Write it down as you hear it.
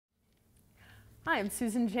Hi, I'm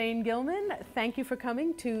Susan Jane Gilman. Thank you for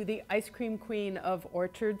coming to the Ice Cream Queen of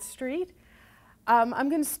Orchard Street. I'm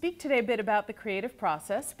going to speak today a bit about the creative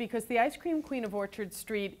process because the Ice Cream Queen of Orchard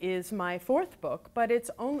Street is my fourth book, but it's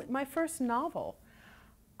only my first novel.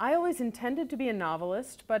 I always intended to be a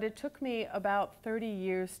novelist, but it took me about 30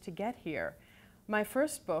 years to get here. My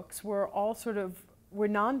first books were all were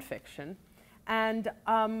nonfiction, and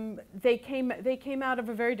they came out of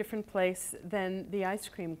a very different place than the Ice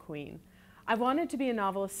Cream Queen. I wanted to be a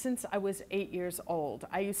novelist since I was 8 years old.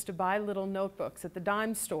 I used to buy little notebooks at the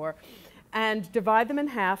dime store and divide them in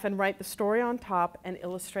half and write the story on top and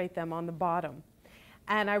illustrate them on the bottom.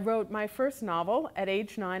 And I wrote my first novel at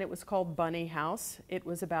age 9. It was called Bunny House. It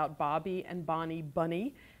was about Bobby and Bonnie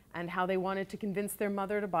Bunny and how they wanted to convince their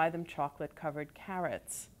mother to buy them chocolate-covered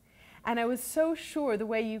carrots. And I was so sure, the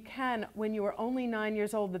way you can when you were only 9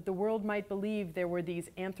 years old, that the world might believe there were these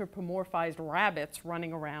anthropomorphized rabbits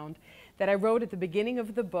running around, that I wrote at the beginning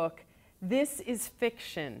of the book, "This is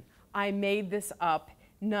fiction. I made this up.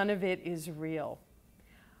 None of it is real."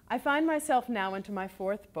 I find myself now into my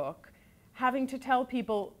fourth book having to tell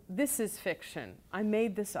people, this is fiction. I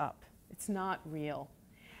made this up. It's not real.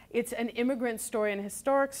 It's an immigrant story and a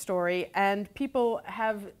historic story, and people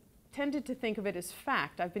have tended to think of it as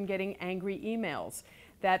fact. I've been getting angry emails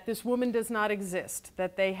that this woman does not exist,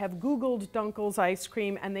 that they have Googled Dunkle's ice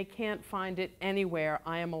cream and they can't find it anywhere.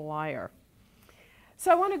 I am a liar. So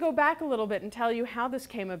I want to go back a little bit and tell you how this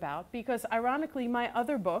came about, because ironically my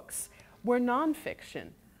other books were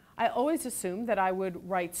nonfiction. I always assumed that I would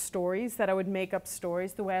write stories, that I would make up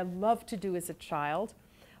stories the way I loved to do as a child.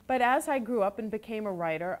 But as I grew up and became a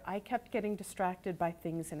writer, I kept getting distracted by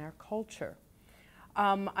things in our culture.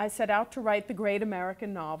 I set out to write the great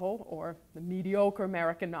American novel, or the mediocre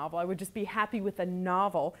American novel. I would just be happy with a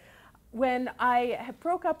novel. When I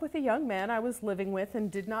broke up with a young man I was living with and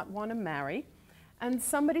did not want to marry, and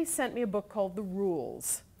somebody sent me a book called The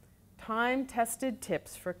Rules, Time-Tested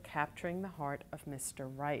Tips for Capturing the Heart of Mr.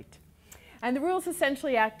 Right. And the rules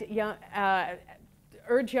essentially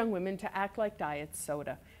urge young women to act like diet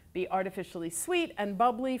soda. Be artificially sweet and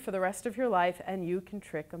bubbly for the rest of your life, and you can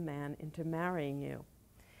trick a man into marrying you.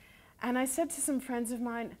 And I said to some friends of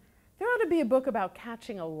mine, there ought to be a book about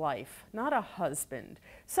catching a life, not a husband.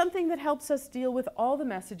 Something that helps us deal with all the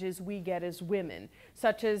messages we get as women,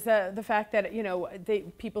 such as the fact that,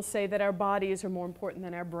 people say that our bodies are more important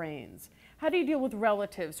than our brains. How do you deal with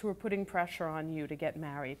relatives who are putting pressure on you to get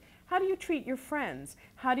married? How do you treat your friends?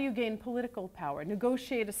 How do you gain political power,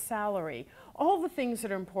 negotiate a salary? All the things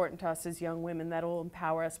that are important to us as young women that will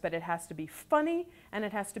empower us, but it has to be funny and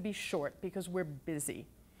it has to be short because we're busy.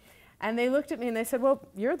 And they looked at me and they said, well,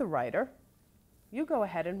 you're the writer. You go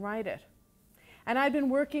ahead and write it. And I'd been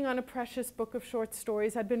working on a precious book of short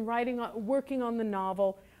stories. I'd been working on the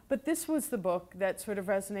novel, but this was the book that sort of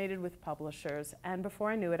resonated with publishers. And before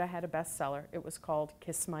I knew it, I had a bestseller. It was called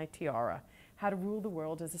Kiss My Tiara: How to Rule the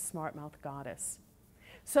World as a Smart-Mouthed Goddess.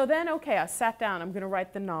 So then, okay, I sat down. I'm going to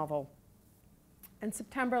write the novel. And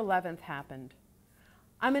September 11th happened.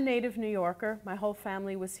 I'm a native New Yorker. My whole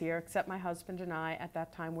family was here, except my husband and I. At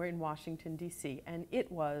that time, we're in Washington, D.C., and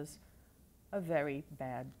it was a very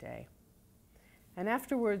bad day. And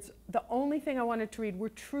afterwards, the only thing I wanted to read were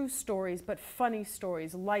true stories, but funny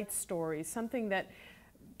stories, light stories, something that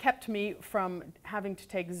kept me from having to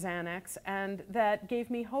take Xanax and that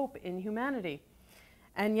gave me hope in humanity.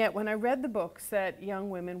 And yet, when I read the books that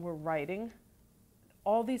young women were writing,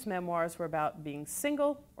 all these memoirs were about being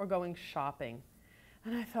single or going shopping.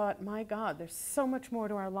 And I thought, my God, there's so much more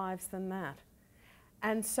to our lives than that.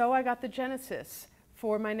 And so I got the genesis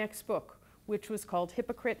for my next book, which was called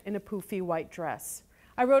Hypocrite in a Poofy White Dress.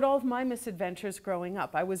 I wrote all of my misadventures growing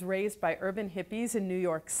up. I was raised by urban hippies in New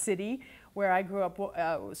York City, where I grew up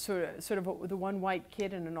sort of the one white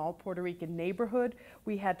kid in an all Puerto Rican neighborhood.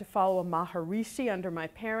 We had to follow a Maharishi under my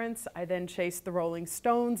parents. I then chased the Rolling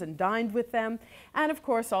Stones and dined with them. And of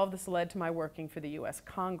course, all of this led to my working for the US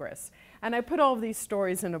Congress. And I put all of these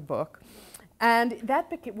stories in a book. And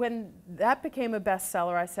when that became a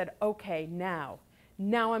bestseller, I said, okay, now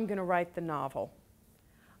I'm going to write the novel.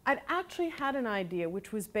 I'd actually had an idea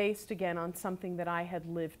which was based, again, on something that I had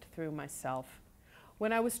lived through myself.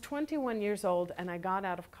 When I was 21 years old and I got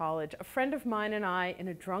out of college, a friend of mine and I, in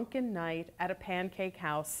a drunken night at a pancake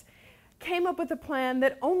house, came up with a plan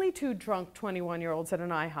that only two drunk 21-year-olds at an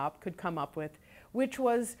IHOP could come up with, which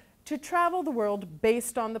was to travel the world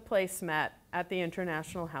based on the placemat at the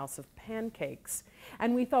International House of Pancakes.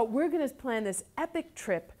 And we thought, we're going to plan this epic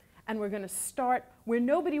trip, and we're going to start where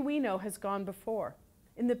nobody we know has gone before,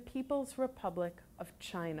 in the People's Republic of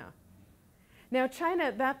China. Now, China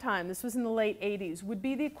at that time, this was in the late 80s, would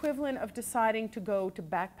be the equivalent of deciding to go to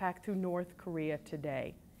backpack through North Korea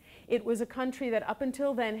today. It was a country that up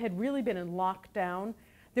until then had really been in lockdown.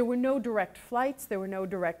 There were no direct flights, there were no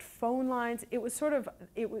direct phone lines. It was sort of,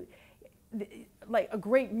 like a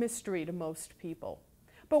great mystery to most people.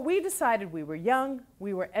 But we decided we were young,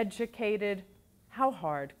 we were educated. How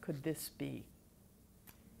hard could this be?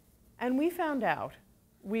 And we found out.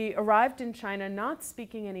 We arrived in China not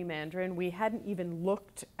speaking any Mandarin. We hadn't even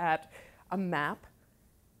looked at a map.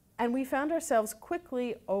 And we found ourselves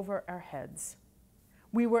quickly over our heads.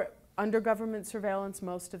 We were under government surveillance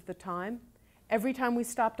most of the time. Every time we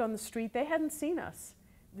stopped on the street, they hadn't seen us.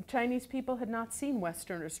 The Chinese people had not seen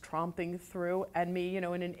Westerners tromping through, and me, in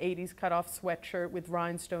an 80s cut-off sweatshirt with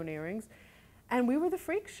rhinestone earrings. And we were the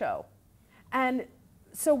freak show. And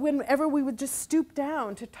so whenever we would just stoop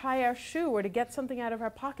down to tie our shoe or to get something out of our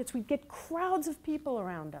pockets, we'd get crowds of people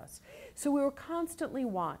around us. So we were constantly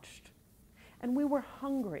watched. And we were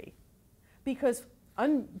hungry because,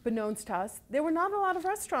 unbeknownst to us, there were not a lot of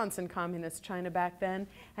restaurants in communist China back then.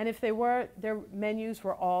 And if they were, their menus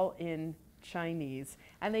were all in Chinese.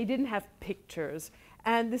 And they didn't have pictures.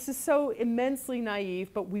 And this is so immensely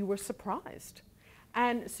naive, but we were surprised.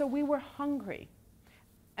 And so we were hungry.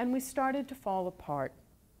 And we started to fall apart.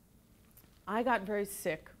 I got very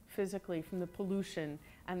sick physically from the pollution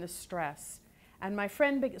and the stress. And my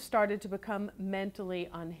friend started to become mentally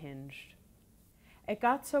unhinged. It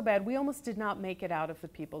got so bad, we almost did not make it out of the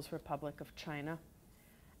People's Republic of China.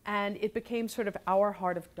 And it became sort of our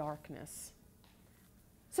heart of darkness.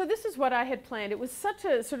 So this is what I had planned. It was such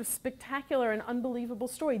a sort of spectacular and unbelievable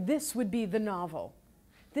story. This would be the novel.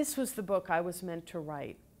 This was the book I was meant to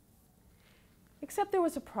write. Except there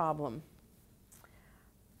was a problem.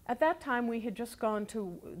 At that time, we had just gone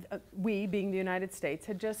to, we, being the United States,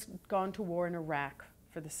 had just gone to war in Iraq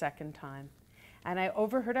for the second time. And I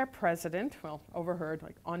overheard our president, well, overheard,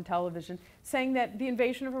 like on television, saying that the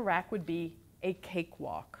invasion of Iraq would be a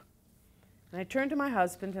cakewalk. And I turned to my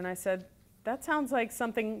husband and I said, that sounds like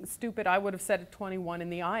something stupid I would have said at 21 in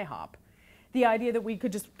the IHOP. The idea that we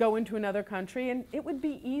could just go into another country and it would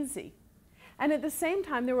be easy. And at the same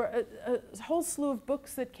time, there were a whole slew of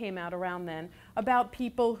books that came out around then about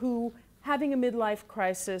people who, having a midlife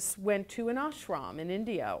crisis, went to an ashram in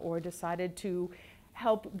India or decided to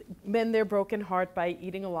help mend their broken heart by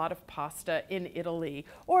eating a lot of pasta in Italy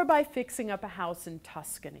or by fixing up a house in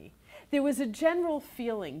Tuscany. There was a general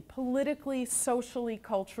feeling, politically, socially,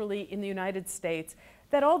 culturally, in the United States,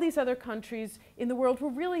 that all these other countries in the world were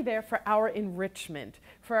really there for our enrichment,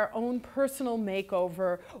 for our own personal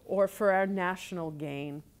makeover, or for our national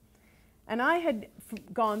gain. And I had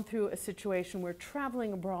gone through a situation where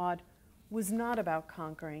traveling abroad was not about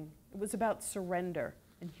conquering. It was about surrender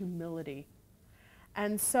and humility.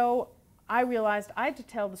 And so I realized I had to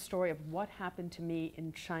tell the story of what happened to me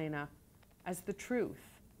in China as the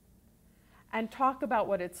truth, and talk about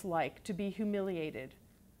what it's like to be humiliated,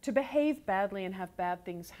 to behave badly and have bad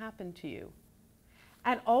things happen to you,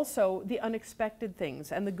 and also the unexpected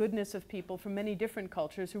things and the goodness of people from many different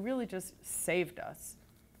cultures who really just saved us.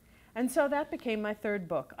 And so that became my third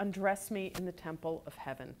book, Undress Me in the Temple of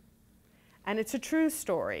Heaven. And it's a true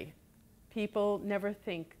story. People never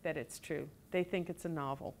think that it's true. They think it's a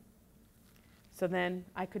novel. So then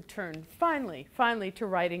I could turn, finally, to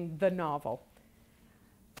writing the novel.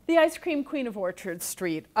 The Ice Cream Queen of Orchard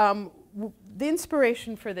Street. The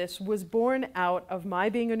inspiration for this was born out of my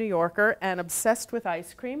being a New Yorker and obsessed with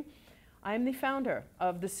ice cream. I am the founder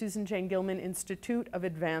of the Susan Jane Gilman Institute of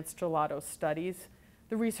Advanced Gelato Studies.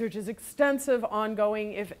 The research is extensive,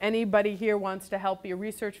 ongoing. If anybody here wants to help be a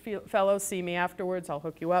research fellow, see me afterwards, I'll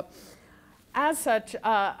hook you up. As such,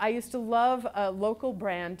 I used to love a local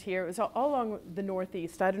brand here. It was all along the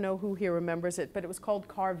Northeast. I don't know who here remembers it, but it was called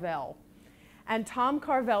Carvel. And Tom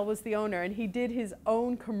Carvel was the owner, and he did his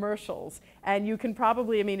own commercials. And you can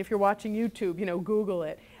probably, I mean, if you're watching YouTube, Google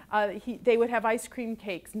it. They would have ice cream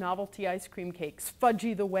cakes, novelty ice cream cakes,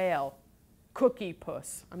 Fudgy the Whale, Cookie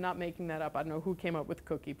Puss. I'm not making that up. I don't know who came up with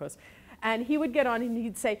Cookie Puss. And he would get on and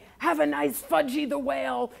he'd say, have a nice Fudgy the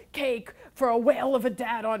Whale cake for a whale of a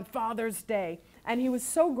dad on Father's Day. And he was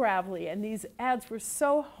so gravelly, and these ads were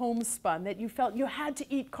so homespun that you felt you had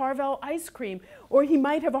to eat Carvel ice cream or he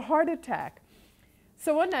might have a heart attack.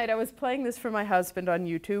 So one night I was playing this for my husband on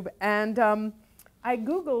YouTube, and I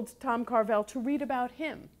Googled Tom Carvel to read about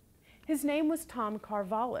him. His name was Tom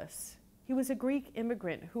Carvalis. He was a Greek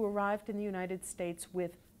immigrant who arrived in the United States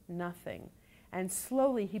with nothing. And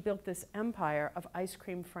slowly he built this empire of ice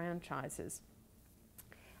cream franchises.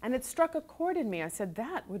 And it struck a chord in me. I said,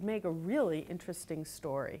 that would make a really interesting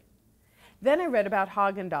story. Then I read about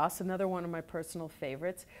Haagen-Dazs, another one of my personal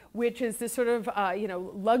favorites, which is this sort of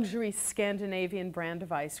luxury Scandinavian brand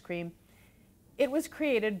of ice cream. It was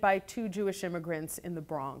created by two Jewish immigrants in the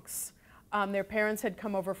Bronx. Their parents had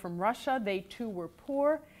come over from Russia. They too were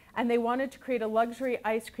poor, and they wanted to create a luxury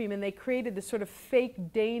ice cream, and they created this sort of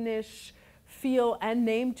fake Danish feel and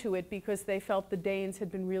name to it because they felt the Danes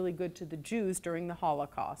had been really good to the Jews during the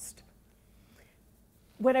Holocaust.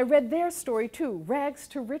 When I read their story too, rags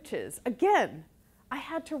to riches, again, I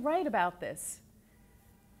had to write about this.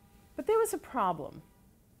 But there was a problem.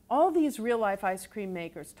 All these real-life ice cream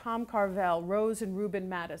makers, Tom Carvel, Rose and Ruben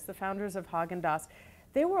Mattis, the founders of Haagen-Dazs,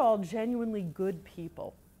 they were all genuinely good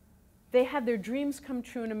people. They had their dreams come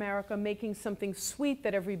true in America, making something sweet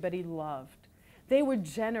that everybody loved. They were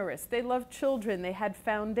generous. They loved children. They had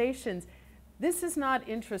foundations. This is not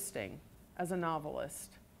interesting as a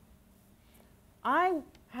novelist. I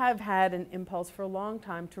have had an impulse for a long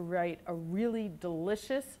time to write a really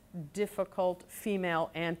delicious, difficult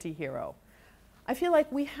female anti-hero. I feel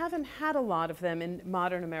like we haven't had a lot of them in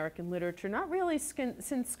modern American literature, not really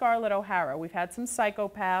since Scarlett O'Hara. We've had some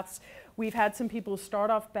psychopaths. We've had some people who start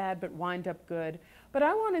off bad but wind up good. But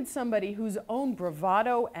I wanted somebody whose own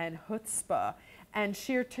bravado and chutzpah and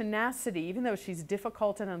sheer tenacity, even though she's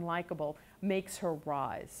difficult and unlikable, makes her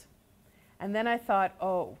rise. And then I thought,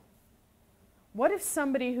 oh, what if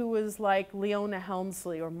somebody who was like Leona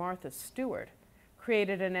Helmsley or Martha Stewart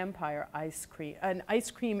created an empire, an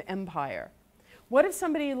ice cream empire? What if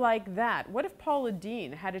somebody like that, what if Paula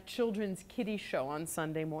Deen had a children's kiddie show on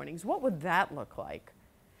Sunday mornings? What would that look like?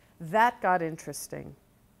 That got interesting.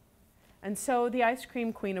 And so the Ice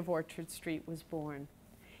Cream Queen of Orchard Street was born.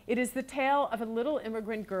 It is the tale of a little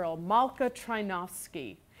immigrant girl, Malka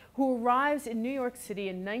Treynovsky, who arrives in New York City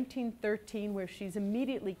in 1913, where she's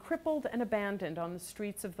immediately crippled and abandoned on the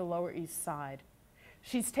streets of the Lower East Side.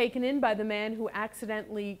 She's taken in by the man who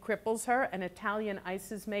accidentally cripples her, an Italian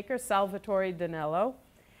ices maker, Salvatore Danello.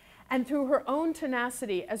 And through her own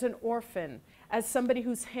tenacity as an orphan, as somebody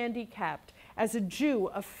who's handicapped, as a Jew,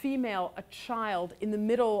 a female, a child in the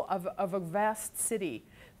middle of a vast city,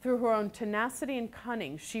 through her own tenacity and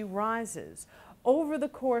cunning, she rises over the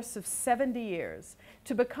course of 70 years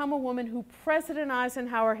to become a woman who President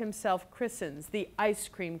Eisenhower himself christens the Ice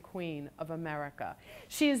Cream Queen of America.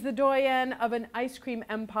 She is the doyenne of an ice cream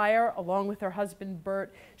empire, along with her husband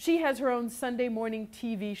Bert. She has her own Sunday morning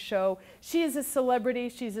TV show. She is a celebrity.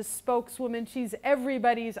 She's a spokeswoman. She's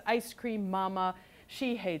everybody's ice cream mama.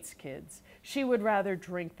 She hates kids. She would rather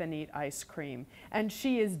drink than eat ice cream. And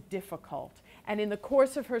she is difficult. And in the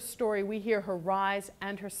course of her story, we hear her rise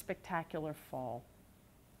and her spectacular fall.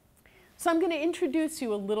 So I'm going to introduce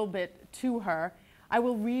you a little bit to her. I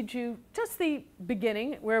will read you just the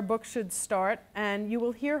beginning, where a book should start, and you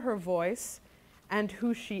will hear her voice and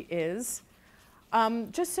who she is.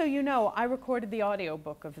 Just so you know, I recorded the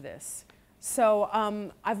audiobook of this. So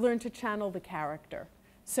I've learned to channel the character.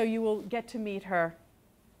 So you will get to meet her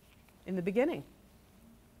in the beginning.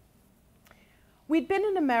 We'd been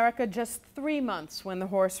in America just 3 months when the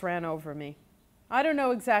horse ran over me. I don't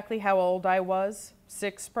know exactly how old I was,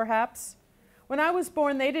 6 perhaps. When I was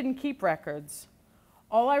born, they didn't keep records.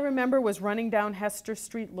 All I remember was running down Hester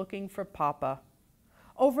Street looking for Papa.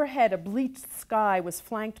 Overhead, a bleached sky was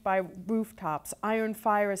flanked by rooftops, iron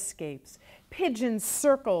fire escapes. Pigeons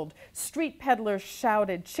circled, street peddlers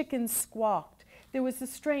shouted, chickens squawked. There was the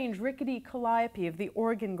strange rickety calliope of the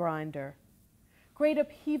organ grinder. Great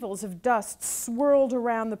upheavals of dust swirled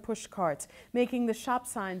around the pushcarts, making the shop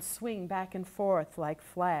signs swing back and forth like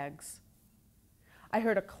flags. I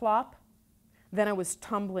heard a clop, then I was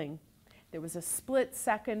tumbling. There was a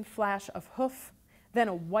split-second flash of hoof, then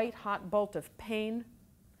a white-hot bolt of pain,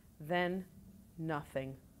 then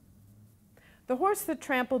nothing. The horse that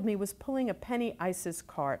trampled me was pulling a penny ices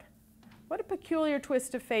cart. What a peculiar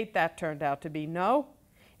twist of fate that turned out to be, no?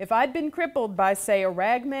 If I'd been crippled by, say, a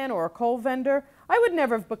ragman or a coal vendor, I would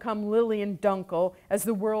never have become Lillian Dunkle as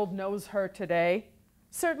the world knows her today.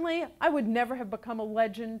 Certainly, I would never have become a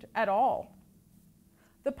legend at all.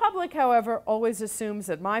 The public, however, always assumes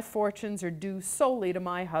that my fortunes are due solely to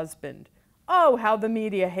my husband. Oh, how the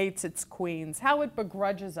media hates its queens, how it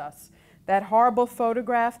begrudges us. That horrible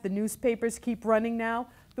photograph the newspapers keep running now,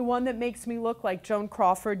 the one that makes me look like Joan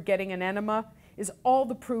Crawford getting an enema, is all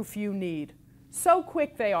the proof you need. So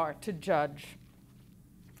quick they are to judge.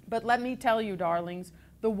 But let me tell you, darlings,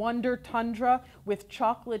 the Wonder Tundra with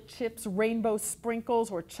chocolate chips, rainbow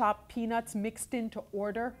sprinkles, or chopped peanuts mixed into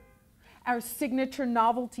order. Our signature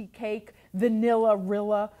novelty cake, Vanilla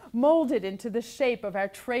Rilla, molded into the shape of our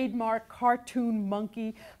trademark cartoon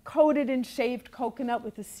monkey, coated in shaved coconut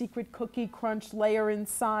with a secret cookie crunch layer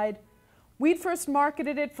inside. We'd first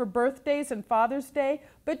marketed it for birthdays and Father's Day,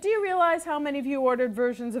 but do you realize how many of you ordered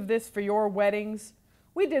versions of this for your weddings?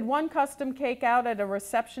 We did one custom cake out at a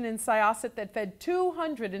reception in Syosset that fed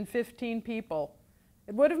 215 people.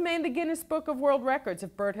 It would have made the Guinness Book of World Records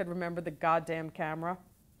if Bert had remembered the goddamn camera.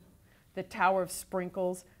 The Tower of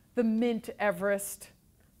Sprinkles, the Mint Everest,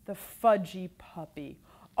 the Fudgy Puppy.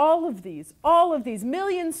 All of these,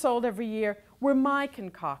 millions sold every year, were my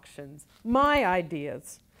concoctions, my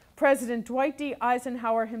ideas. President Dwight D.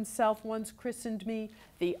 Eisenhower himself once christened me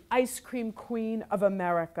the ice cream queen of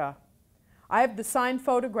America. I have the signed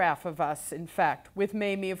photograph of us, in fact, with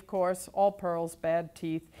Mamie, of course, all pearls, bad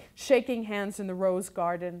teeth, shaking hands in the rose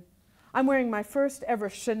garden. I'm wearing my first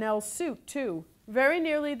ever Chanel suit, too, very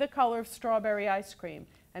nearly the color of strawberry ice cream.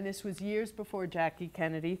 And this was years before Jackie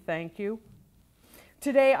Kennedy, thank you.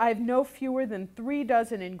 Today, I have no fewer than 3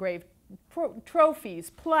 dozen engraved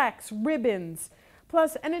trophies, plaques, ribbons,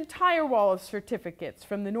 plus an entire wall of certificates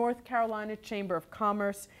from the North Carolina Chamber of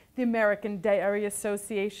Commerce, the American Dairy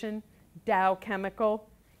Association, Dow Chemical,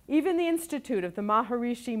 even the Institute of the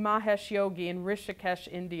Maharishi Mahesh Yogi in Rishikesh,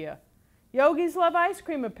 India. Yogis love ice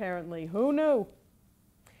cream, apparently. Who knew?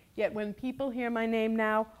 Yet when people hear my name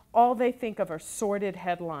now, all they think of are sordid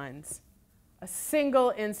headlines. A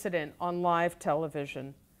single incident on live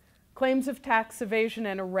television. Claims of tax evasion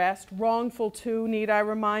and arrest, wrongful too, need I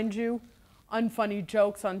remind you? Unfunny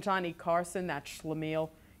jokes on Johnny Carson, that schlemiel.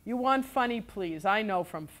 You want funny, please. I know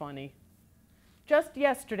from funny. Just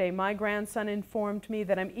yesterday, my grandson informed me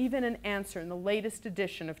that I'm even an answer in the latest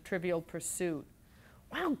edition of Trivial Pursuit.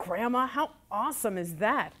 Wow, Grandma, how awesome is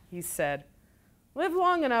that? He said. Live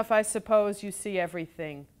long enough, I suppose, you see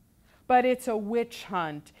everything. But it's a witch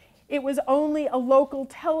hunt. It was only a local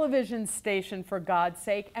television station, for God's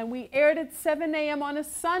sake, and we aired at 7 a.m. on a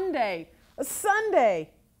Sunday. A Sunday!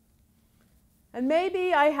 And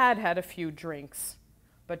maybe I had a few drinks.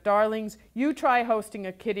 But darlings, you try hosting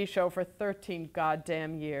a kiddie show for 13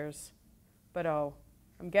 goddamn years. But oh,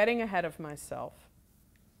 I'm getting ahead of myself.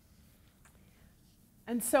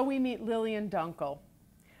 And so we meet Lillian Dunkle.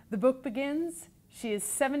 The book begins, she is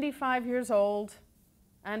 75 years old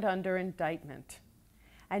and under indictment.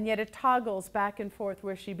 And yet it toggles back and forth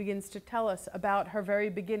where she begins to tell us about her very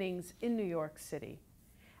beginnings in New York City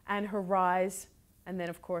and her rise, and then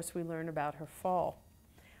of course we learn about her fall.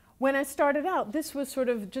 When I started out, this was sort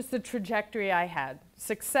of just the trajectory I had.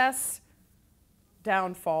 Success,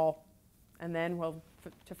 downfall, and then, well,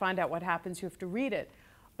 to find out what happens, you have to read it.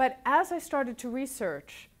 But as I started to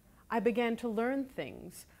research, I began to learn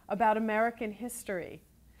things about American history.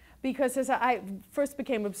 Because as I first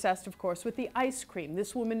became obsessed, of course, with the ice cream.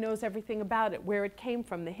 This woman knows everything about it, where it came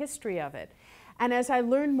from, the history of it. And as I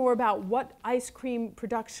learned more about what ice cream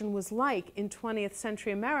production was like in 20th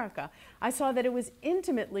century America, I saw that it was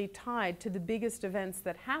intimately tied to the biggest events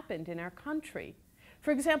that happened in our country.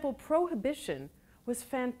 For example, Prohibition was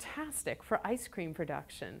fantastic for ice cream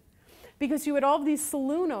production because you had all these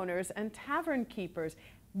saloon owners and tavern keepers.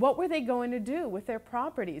 What were they going to do with their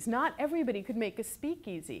properties? Not everybody could make a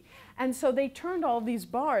speakeasy. And so they turned all these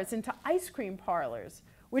bars into ice cream parlors,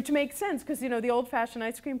 which makes sense because, you know, the old-fashioned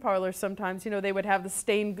ice cream parlors sometimes, you know, they would have the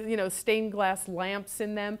stained glass lamps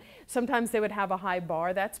in them. Sometimes they would have a high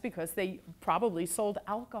bar. That's because they probably sold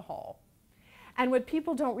alcohol. And what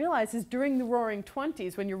people don't realize is during the Roaring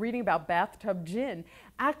 '20s, when you're reading about bathtub gin,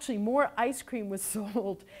 actually more ice cream was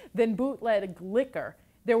sold than bootleg liquor.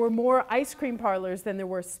 There were more ice cream parlors than there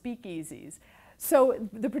were speakeasies. So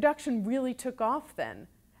the production really took off then.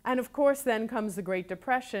 And of course then comes the Great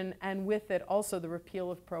Depression, and with it also the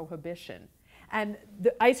repeal of Prohibition. And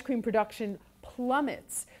the ice cream production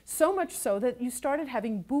plummets, so much so that you started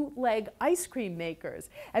having bootleg ice cream makers.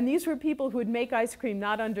 And these were people who would make ice cream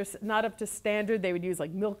not up to standard. They would use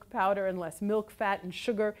like milk powder and less milk fat and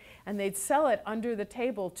sugar, and they'd sell it under the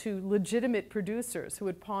table to legitimate producers who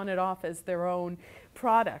would pawn it off as their own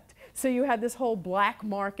product. So you had this whole black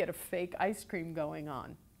market of fake ice cream going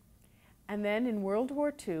on. And then in World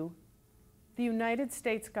War II, the United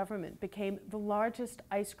States government became the largest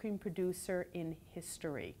ice cream producer in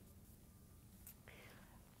history.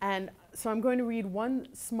 And so I'm going to read one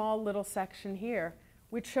small little section here,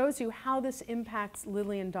 which shows you how this impacts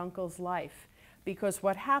Lillian Dunkle's life. Because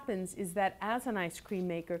what happens is that as an ice cream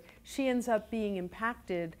maker, she ends up being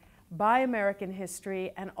impacted by American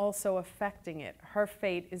history and also affecting it. Her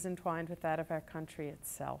fate is entwined with that of our country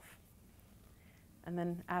itself. And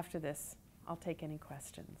then after this, I'll take any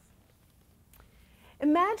questions.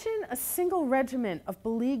 Imagine a single regiment of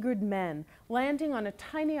beleaguered men landing on a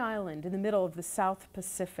tiny island in the middle of the South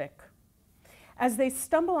Pacific. As they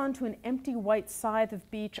stumble onto an empty white scythe of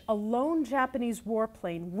beach, a lone Japanese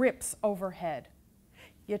warplane rips overhead.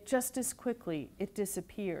 Yet just as quickly, it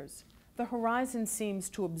disappears. The horizon seems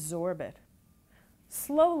to absorb it.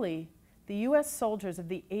 Slowly, the U.S. soldiers of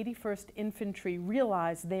the 81st Infantry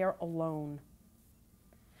realize they are alone.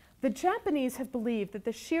 The Japanese have believed that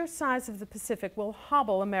the sheer size of the Pacific will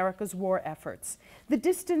hobble America's war efforts. The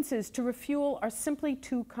distances to refuel are simply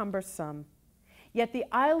too cumbersome. Yet the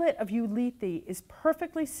islet of Ulithi is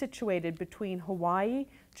perfectly situated between Hawaii,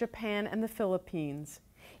 Japan, and the Philippines.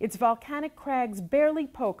 Its volcanic crags barely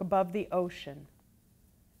poke above the ocean,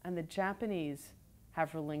 and the Japanese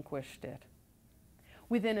have relinquished it.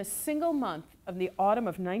 Within a single month of the autumn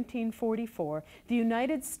of 1944, the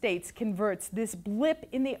United States converts this blip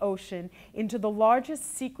in the ocean into the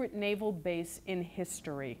largest secret naval base in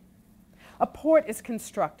history. A port is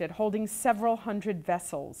constructed holding several hundred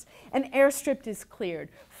vessels. An airstrip is cleared.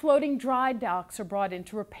 Floating dry docks are brought in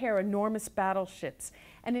to repair enormous battleships.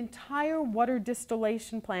 An entire water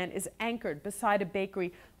distillation plant is anchored beside a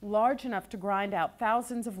bakery large enough to grind out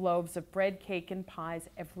thousands of loaves of bread, cake, and pies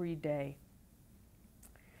every day.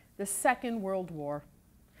 The Second World War.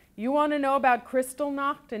 You want to know about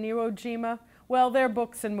Kristallnacht and Iwo Jima? Well, there are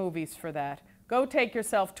books and movies for that. Go take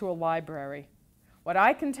yourself to a library. What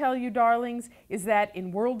I can tell you, darlings, is that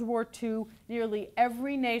in World War II, nearly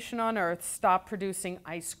every nation on earth stopped producing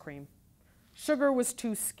ice cream. Sugar was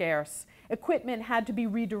too scarce. Equipment had to be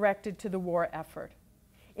redirected to the war effort.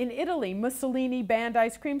 In Italy, Mussolini banned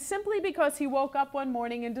ice cream simply because he woke up one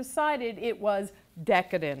morning and decided it was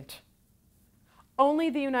decadent.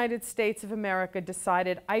 Only the United States of America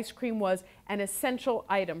decided ice cream was an essential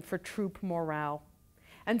item for troop morale.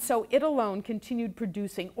 And so it alone continued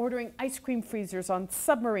producing, ordering ice cream freezers on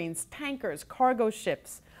submarines, tankers, cargo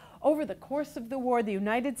ships. Over the course of the war, the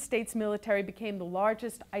United States military became the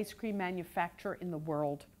largest ice cream manufacturer in the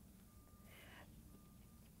world.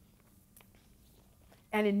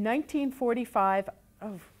 And in 1945,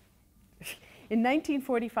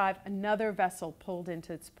 another vessel pulled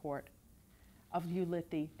into its port of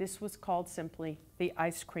Ulithi. This was called simply the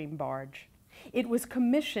ice cream barge. It was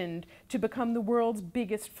commissioned to become the world's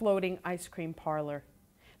biggest floating ice cream parlor.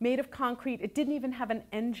 Made of concrete, it didn't even have an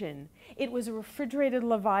engine. It was a refrigerated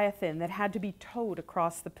leviathan that had to be towed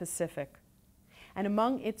across the Pacific. And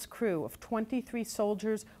among its crew of 23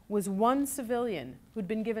 soldiers was one civilian who'd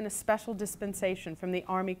been given a special dispensation from the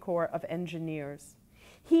Army Corps of Engineers.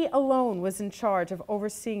 He alone was in charge of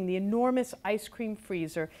overseeing the enormous ice cream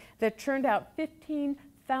freezer that churned out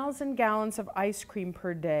 15,000 gallons of ice cream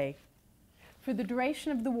per day. For the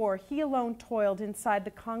duration of the war, he alone toiled inside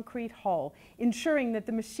the concrete hull, ensuring that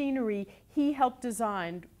the machinery he helped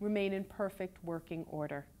design remained in perfect working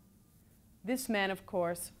order. This man, of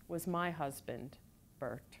course, was my husband,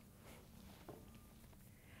 Bert.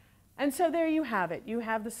 And so there you have it. You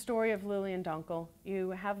have the story of Lillian Dunkle.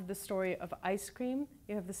 You have the story of ice cream.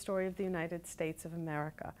 You have the story of the United States of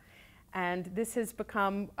America. And this has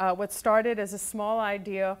become what started as a small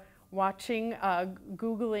idea, watching,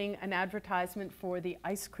 Googling an advertisement for the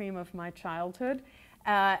ice cream of my childhood,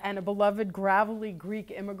 and a beloved gravelly Greek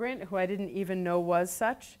immigrant who I didn't even know was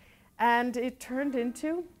such. And it turned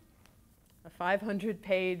into a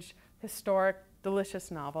 500-page, historic, delicious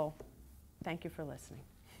novel. Thank you for listening.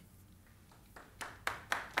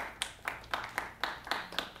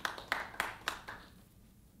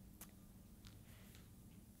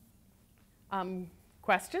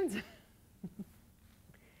 Questions?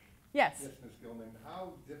 Yes? Yes, Ms. Gilman.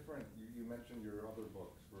 How different, you mentioned your other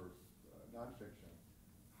books were nonfiction.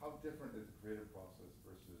 How different is the creative process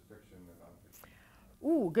versus fiction and nonfiction?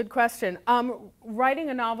 Ooh, good question. Writing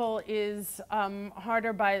a novel is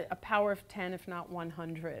harder by a power of 10, if not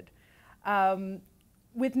 100.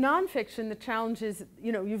 With nonfiction, the challenge is,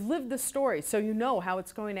 you've lived the story, so you know how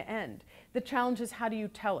it's going to end. The challenge is, how do you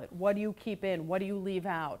tell it? What do you keep in? What do you leave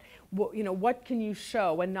out? What can you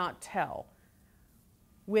show and not tell?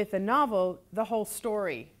 With a novel, the whole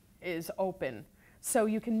story is open. So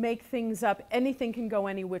you can make things up. Anything can go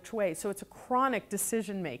any which way. So it's a chronic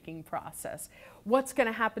decision-making process. What's going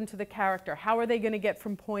to happen to the character? How are they going to get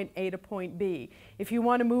from point A to point B? If you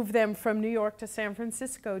want to move them from New York to San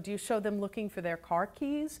Francisco, do you show them looking for their car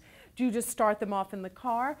keys? Do you just start them off in the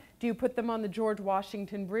car? Do you put them on the George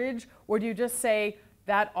Washington Bridge? Or do you just say,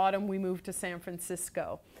 that autumn we moved to San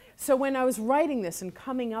Francisco? So when I was writing this and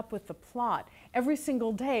coming up with the plot, every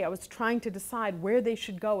single day I was trying to decide where they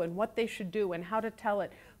should go and what they should do and how to tell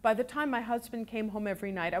it. By the time my husband came home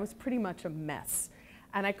every night, I was pretty much a mess.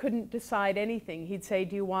 And I couldn't decide anything. He'd say,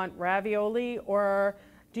 do you want ravioli or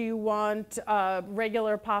do you want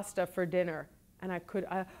regular pasta for dinner? And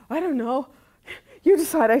I don't know. you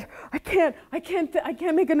decide. I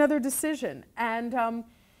can't make another decision. And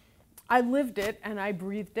I lived it and I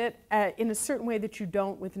breathed it in a certain way that you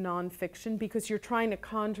don't with nonfiction, because you're trying to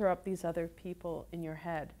conjure up these other people in your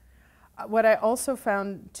head. What I also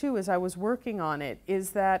found too as I was working on it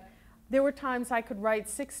is that there were times I could write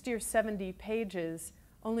 60 or 70 pages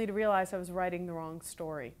only to realize I was writing the wrong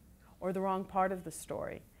story or the wrong part of the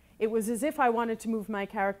story. It was as if I wanted to move my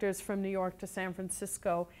characters from New York to San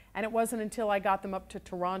Francisco, and it wasn't until I got them up to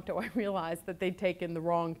Toronto I realized that they'd taken the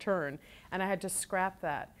wrong turn, and I had to scrap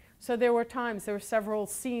that. So there were times, there were several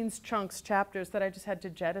scenes, chunks, chapters that I just had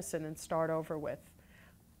to jettison and start over with.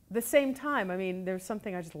 The same time, I mean, there's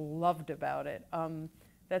something I just loved about it.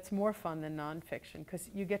 That's more fun than nonfiction, because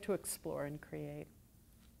you get to explore and create.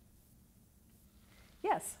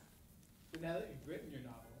 Yes? But now that you've written your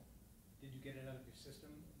novel, did you get it out of your system?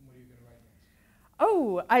 What are you going to write next?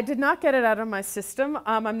 Oh, I did not get it out of my system.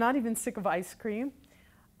 I'm not even sick of ice cream.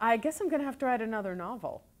 I guess I'm going to have to write another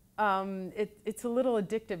novel. It's a little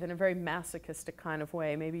addictive in a very masochistic kind of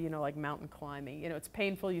way, maybe, you know, like mountain climbing. You know, it's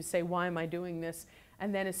painful, you say, why am I doing this?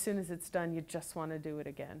 And then as soon as it's done, you just want to do it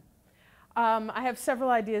again. I have several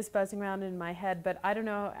ideas buzzing around in my head, but I don't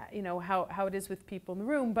know, you know, how it is with people in the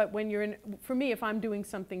room. But when you're in, for me, if I'm doing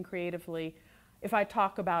something creatively, if I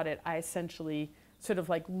talk about it, I essentially sort of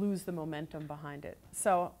like lose the momentum behind it.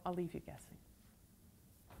 So I'll leave you guessing.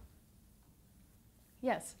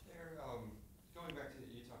 Yes? Going back to,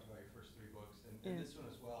 you talked about your first 3 books, and this one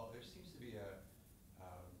as well, there seems to be a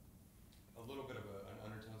little bit of an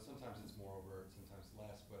undertone. Sometimes it's more overt, sometimes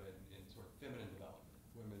less, but in sort of feminine development.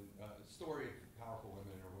 Women, story of powerful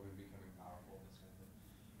women or women becoming powerful, this kind of thing.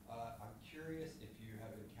 I'm curious if you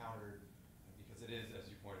have encountered, because it is, as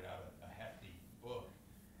you pointed out, a hefty book,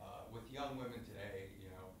 with young women today, you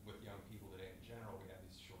know, with young people today in general, we have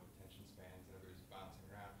these short attention spans and everybody's bouncing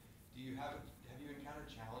around. Do you have you encountered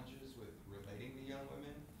challenges with relating to young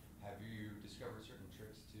women? Have you discovered certain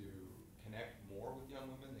tricks to connect more with young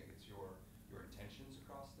women that gets your intentions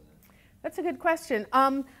across to them? That's a good question.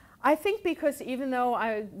 I think because even though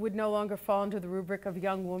I would no longer fall into the rubric of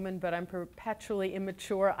young woman, but I'm perpetually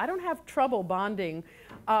immature, I don't have trouble bonding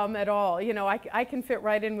at all. You know, I can fit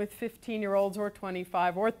right in with 15-year-olds or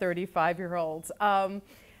 25 or 35-year-olds.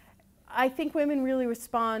 I think women really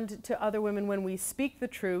respond to other women when we speak the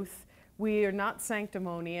truth. We are not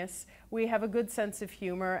sanctimonious. We have a good sense of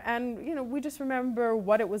humor, and you know, we just remember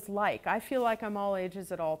what it was like. I feel like I'm all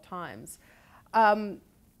ages at all times. And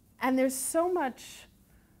there's so much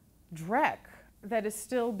dreck that is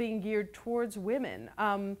still being geared towards women.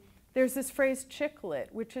 There's this phrase chick lit,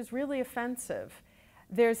 which is really offensive.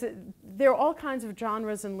 There are all kinds of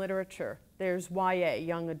genres in literature. There's YA,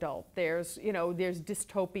 young adult. There's, you know, there's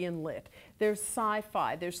dystopian lit. There's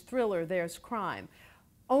sci-fi. There's thriller. There's crime.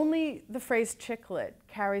 Only the phrase chick lit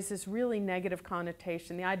carries this really negative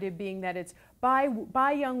connotation, the idea being that it's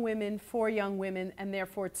by young women, for young women, and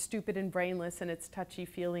therefore it's stupid and brainless and it's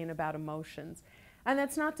touchy-feely and about emotions. And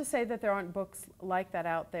that's not to say that there aren't books like that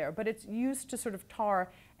out there, but it's used to sort of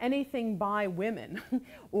tar anything by women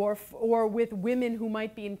or with women who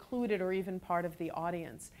might be included or even part of the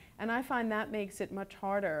audience. And I find that makes it much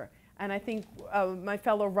harder. And I think my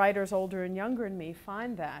fellow writers, older and younger than me,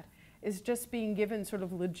 find that is just being given sort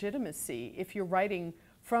of legitimacy if you're writing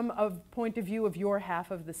from a point of view of your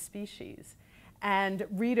half of the species. And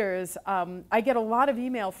readers, I get a lot of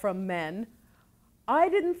email from men. I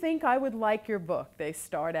didn't think I would like your book, they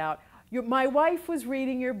start out. My wife was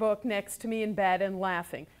reading your book next to me in bed and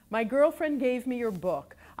laughing. My girlfriend gave me your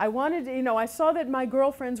book. I wanted, you know, I saw that my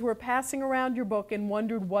girlfriends were passing around your book and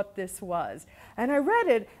wondered what this was. And I read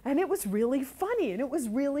it, and it was really funny, and it was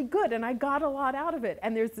really good, and I got a lot out of it.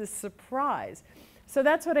 And there's this surprise. So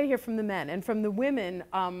that's what I hear from the men. And from the women,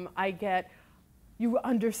 I get, you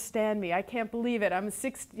understand me. I can't believe it. I'm a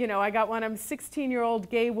 16-year-old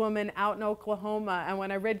gay woman out in Oklahoma, and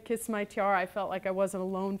when I read Kiss My Tiara, I felt like I wasn't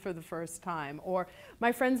alone for the first time. Or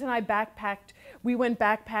my friends and I backpacked. We went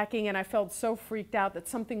backpacking, and I felt so freaked out that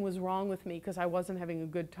something was wrong with me because I wasn't having a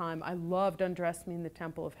good time. I loved Undress Me in the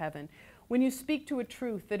Temple of Heaven. When you speak to a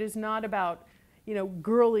truth that is not about, you know,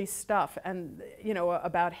 girly stuff and, you know,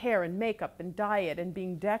 about hair and makeup and diet and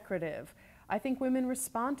being decorative, I think women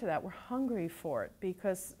respond to that. We're hungry for it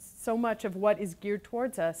because so much of what is geared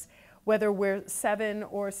towards us, whether we're 7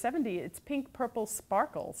 or 70, it's pink, purple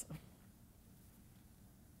sparkles.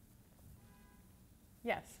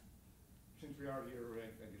 Yes? Since we are here,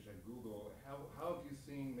 like you said, Google, how have you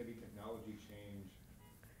seen maybe technology change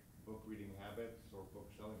book reading habits or book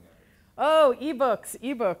selling habits? Oh, ebooks.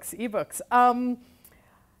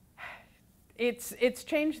 It's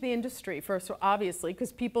changed the industry, first, obviously,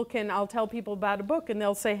 because I'll tell people about a book and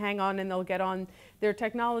they'll say, hang on, and they'll get on their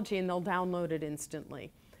technology and they'll download it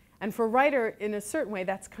instantly. And for a writer, in a certain way,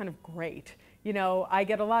 that's kind of great. You know, I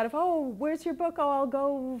get a lot of, oh, where's your book? Oh, I'll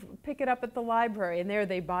go pick it up at the library. And there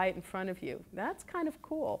they buy it in front of you. That's kind of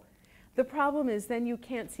cool. The problem is then you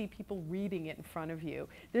can't see people reading it in front of you.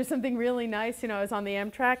 There's something really nice, you know, I was on the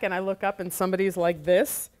Amtrak and I look up and somebody's like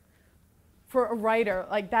this. For a writer,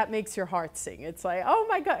 like that makes your heart sing. It's like, oh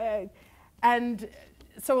my God. And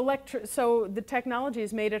so the technology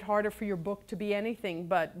has made it harder for your book to be anything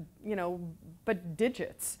but, you know, but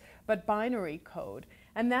digits, but binary code.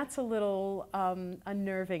 And that's a little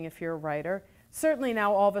unnerving if you're a writer. Certainly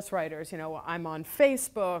now all of us writers, you know, I'm on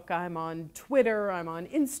Facebook, I'm on Twitter, I'm on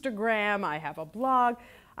Instagram, I have a blog.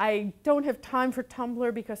 I don't have time for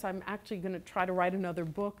Tumblr because I'm actually going to try to write another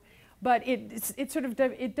book. But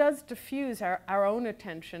it does diffuse our own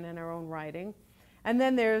attention and our own writing. And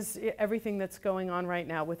then there's everything that's going on right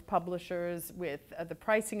now with publishers, with the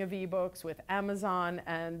pricing of ebooks, with Amazon,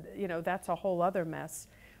 and you know, that's a whole other mess,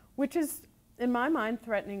 which is, in my mind,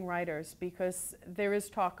 threatening writers because there is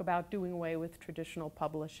talk about doing away with traditional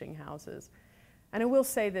publishing houses. And I will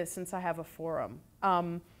say this since I have a forum.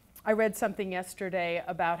 I read something yesterday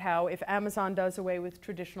about how if Amazon does away with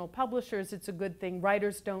traditional publishers, it's a good thing.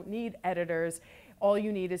 Writers don't need editors. All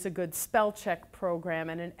you need is a good spell check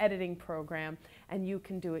program and an editing program, and you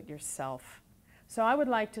can do it yourself. So I would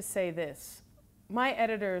like to say this. My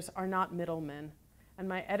editors are not middlemen, and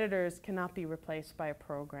my editors cannot be replaced by a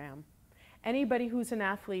program. Anybody who's an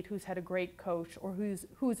athlete, who's had a great coach, or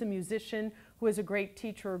who's a musician, who is a great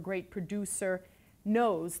teacher or a great producer,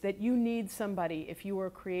 knows that you need somebody if you are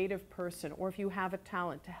a creative person or if you have a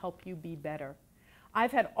talent to help you be better.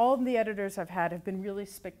 I've had all the editors I've had have been really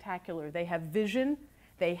spectacular. They have vision,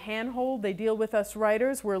 they handhold, they deal with us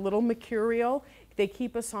writers, we're a little mercurial, they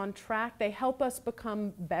keep us on track, they help us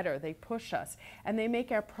become better, they push us, and they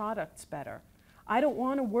make our products better. I don't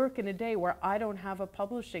want to work in a day where I don't have a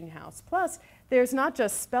publishing house. Plus, there's not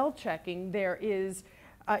just spell checking, there's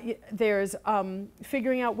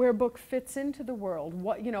figuring out where a book fits into the world.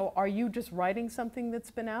 What, you know, are you just writing something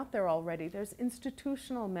that's been out there already? There's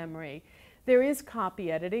institutional memory. There is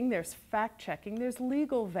copy editing. There's fact checking. There's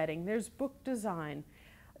legal vetting. There's book design.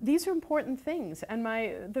 These are important things. And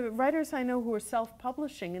the writers I know who are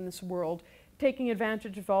self-publishing in this world, taking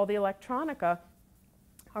advantage of all the electronica,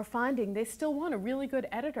 are finding they still want a really good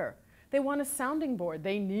editor. They want a sounding board.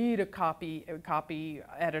 They need a copy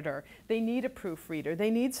editor. They need a proofreader. They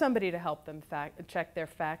need somebody to help them check their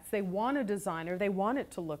facts. They want a designer. They want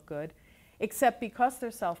it to look good. Except because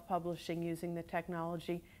they're self-publishing using the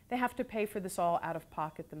technology, they have to pay for this all out of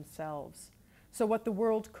pocket themselves. So what the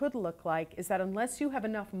world could look like is that unless you have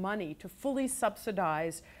enough money to fully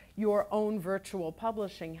subsidize your own virtual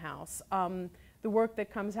publishing house, the work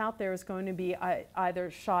that comes out there is going to be either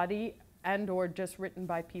shoddy and or just written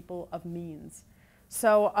by people of means.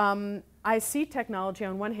 So I see technology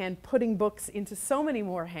on one hand putting books into so many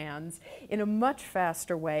more hands in a much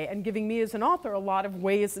faster way and giving me as an author a lot of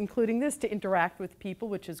ways, including this, to interact with people,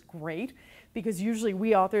 which is great because usually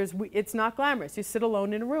we authors, it's not glamorous. You sit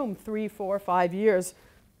alone in a room 3, 4, 5 years.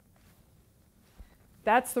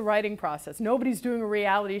 That's the writing process. Nobody's doing a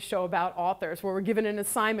reality show about authors where we're given an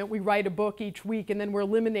assignment, we write a book each week, and then we're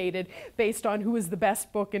eliminated based on who is the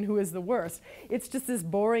best book and who is the worst. It's just this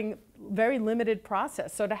boring, very limited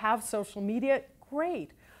process. So to have social media, great.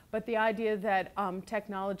 But the idea that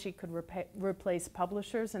technology could replace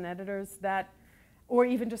publishers and editors, or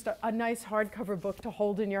even just a nice hardcover book to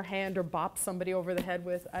hold in your hand or bop somebody over the head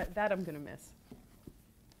with, that I'm going to miss.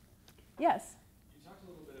 Yes?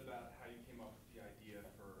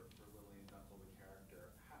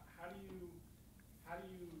 How do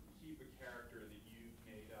you keep a character that you've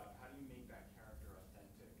made up? How do you make that character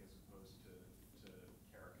authentic as opposed to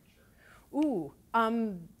caricature?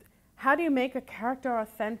 How do you make a character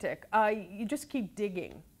authentic? You just keep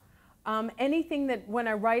digging. Anything that, when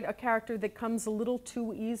I write a character that comes a little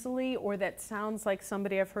too easily or that sounds like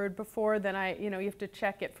somebody I've heard before, then you have to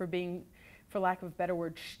check it for being, for lack of a better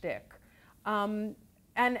word, shtick. And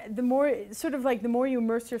the more you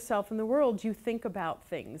immerse yourself in the world, you think about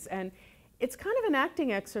things. And it's kind of an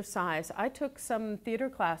acting exercise. I took some theater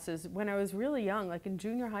classes when I was really young, like in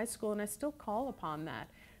junior high school, and I still call upon that,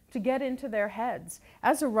 to get into their heads.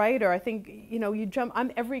 As a writer, I think,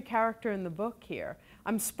 I'm every character in the book here.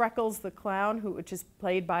 I'm Spreckles the clown, which is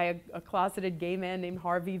played by a closeted gay man named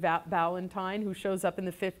Harvey Valentine, who shows up in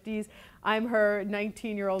the 50s. I'm her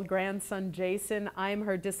 19-year-old grandson, Jason. I'm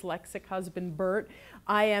her dyslexic husband, Bert.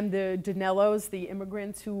 I am the Danellos, the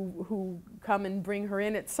immigrants who come and bring her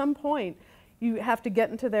in. At some point, You have to get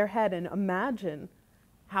into their head and imagine,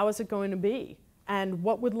 how is it going to be? And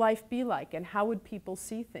what would life be like? And how would people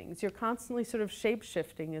see things? You're constantly sort of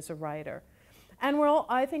shape-shifting as a writer. And we're all,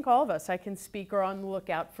 I think all of us, I can speak, are on the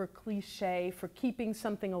lookout for cliche, for keeping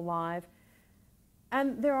something alive.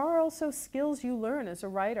 And there are also skills you learn as a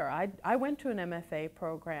writer. I went to an MFA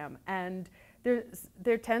program, and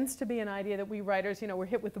there tends to be an idea that we writers, we're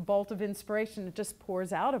hit with a bolt of inspiration that just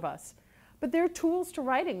pours out of us. But there are tools to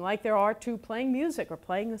writing, like there are to playing music or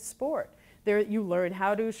playing a sport. You learn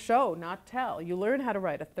how to show, not tell. You learn how to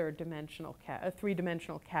write a three-dimensional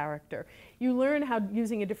character. You learn how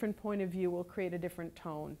using a different point of view will create a different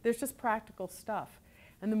tone. There's just practical stuff.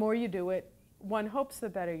 And the more you do it, one hopes the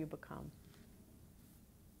better you become.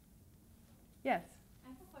 Yes? I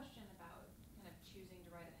have a question about kind of choosing to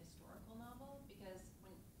write a historical novel, because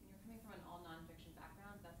when you're coming from an all nonfiction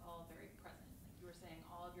background, that's all very present. Like you were saying,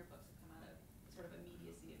 all of your books have come out of sort of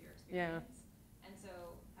immediacy of your experience. Yeah. And so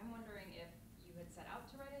I'm wondering if you had set out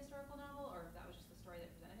to write a historical novel, or if that was just the story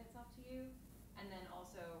that presented itself to you. And then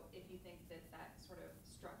also if you think that that sort of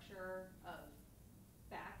structure of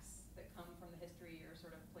facts that come from the history you're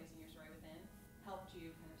sort of placing your story within helped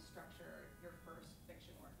you kind of structure your first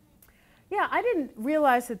fiction work. Yeah, I didn't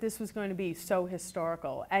realize that this was going to be so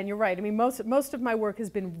historical. And you're right. I mean, most of my work has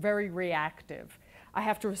been very reactive. I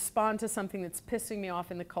have to respond to something that's pissing me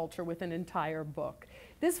off in the culture with an entire book.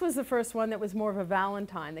 This was the first one that was more of a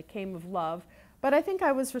Valentine that came of love. But I think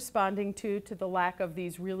I was responding to the lack of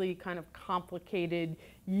these really kind of complicated,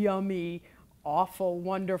 yummy, awful,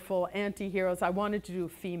 wonderful anti-heroes. I wanted to do a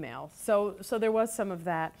female. So there was some of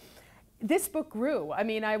that. This book grew. I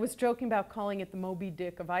mean, I was joking about calling it the Moby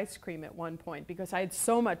Dick of ice cream at one point, because I had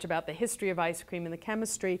so much about the history of ice cream and the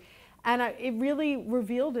chemistry. And it really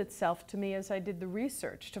revealed itself to me as I did the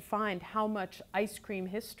research to find how much ice cream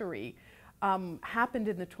history happened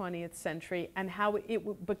in the 20th century and how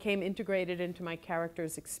it became integrated into my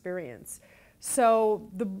character's experience. So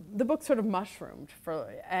the book sort of mushroomed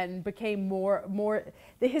and became more,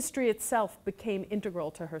 the history itself became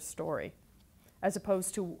integral to her story, as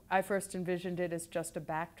opposed to, I first envisioned it as just a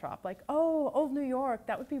backdrop, like, oh, old New York,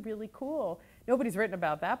 that would be really cool. Nobody's written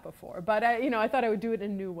about that before, but I thought I would do it in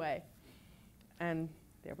a new way. And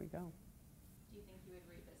there we go. Do you think you would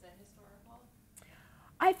revisit historical?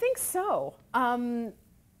 I think so.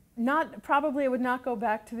 Probably I would not go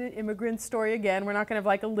back to the immigrant story again. We're not going to have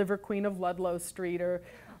like a Liver Queen of Ludlow Street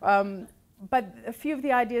but a few of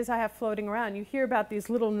the ideas I have floating around, you hear about these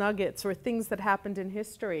little nuggets or things that happened in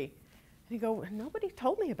history. And you go, nobody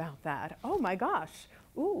told me about that. Oh my gosh.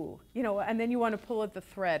 Ooh. And then you want to pull at the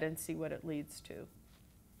thread and see what it leads to.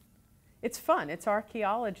 It's fun. It's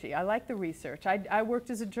archaeology. I like the research. I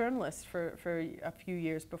worked as a journalist for a few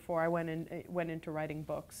years before I went into writing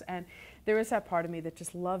books. And there is that part of me that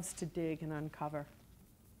just loves to dig and uncover.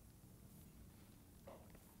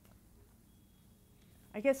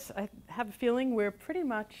 I guess I have a feeling we're pretty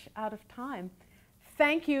much out of time.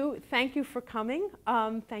 Thank you for coming.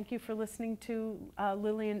 Thank you for listening to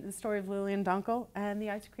the story of Lillian Dunkle and the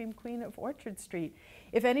Ice Cream Queen of Orchard Street.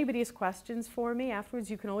 If anybody has questions for me afterwards,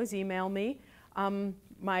 you can always email me.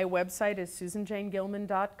 My website is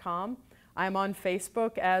susanjanegilman.com. I'm on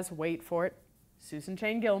Facebook as, wait for it, Susan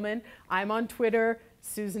Jane Gilman. I'm on Twitter,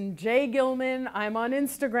 Susan J. Gilman. I'm on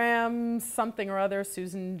Instagram, something or other,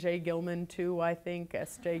 Susan J. Gilman too, I think,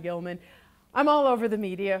 S.J. Gilman. I'm all over the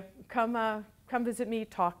media. Come visit me,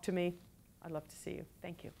 talk to me. I'd love to see you.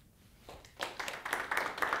 Thank you.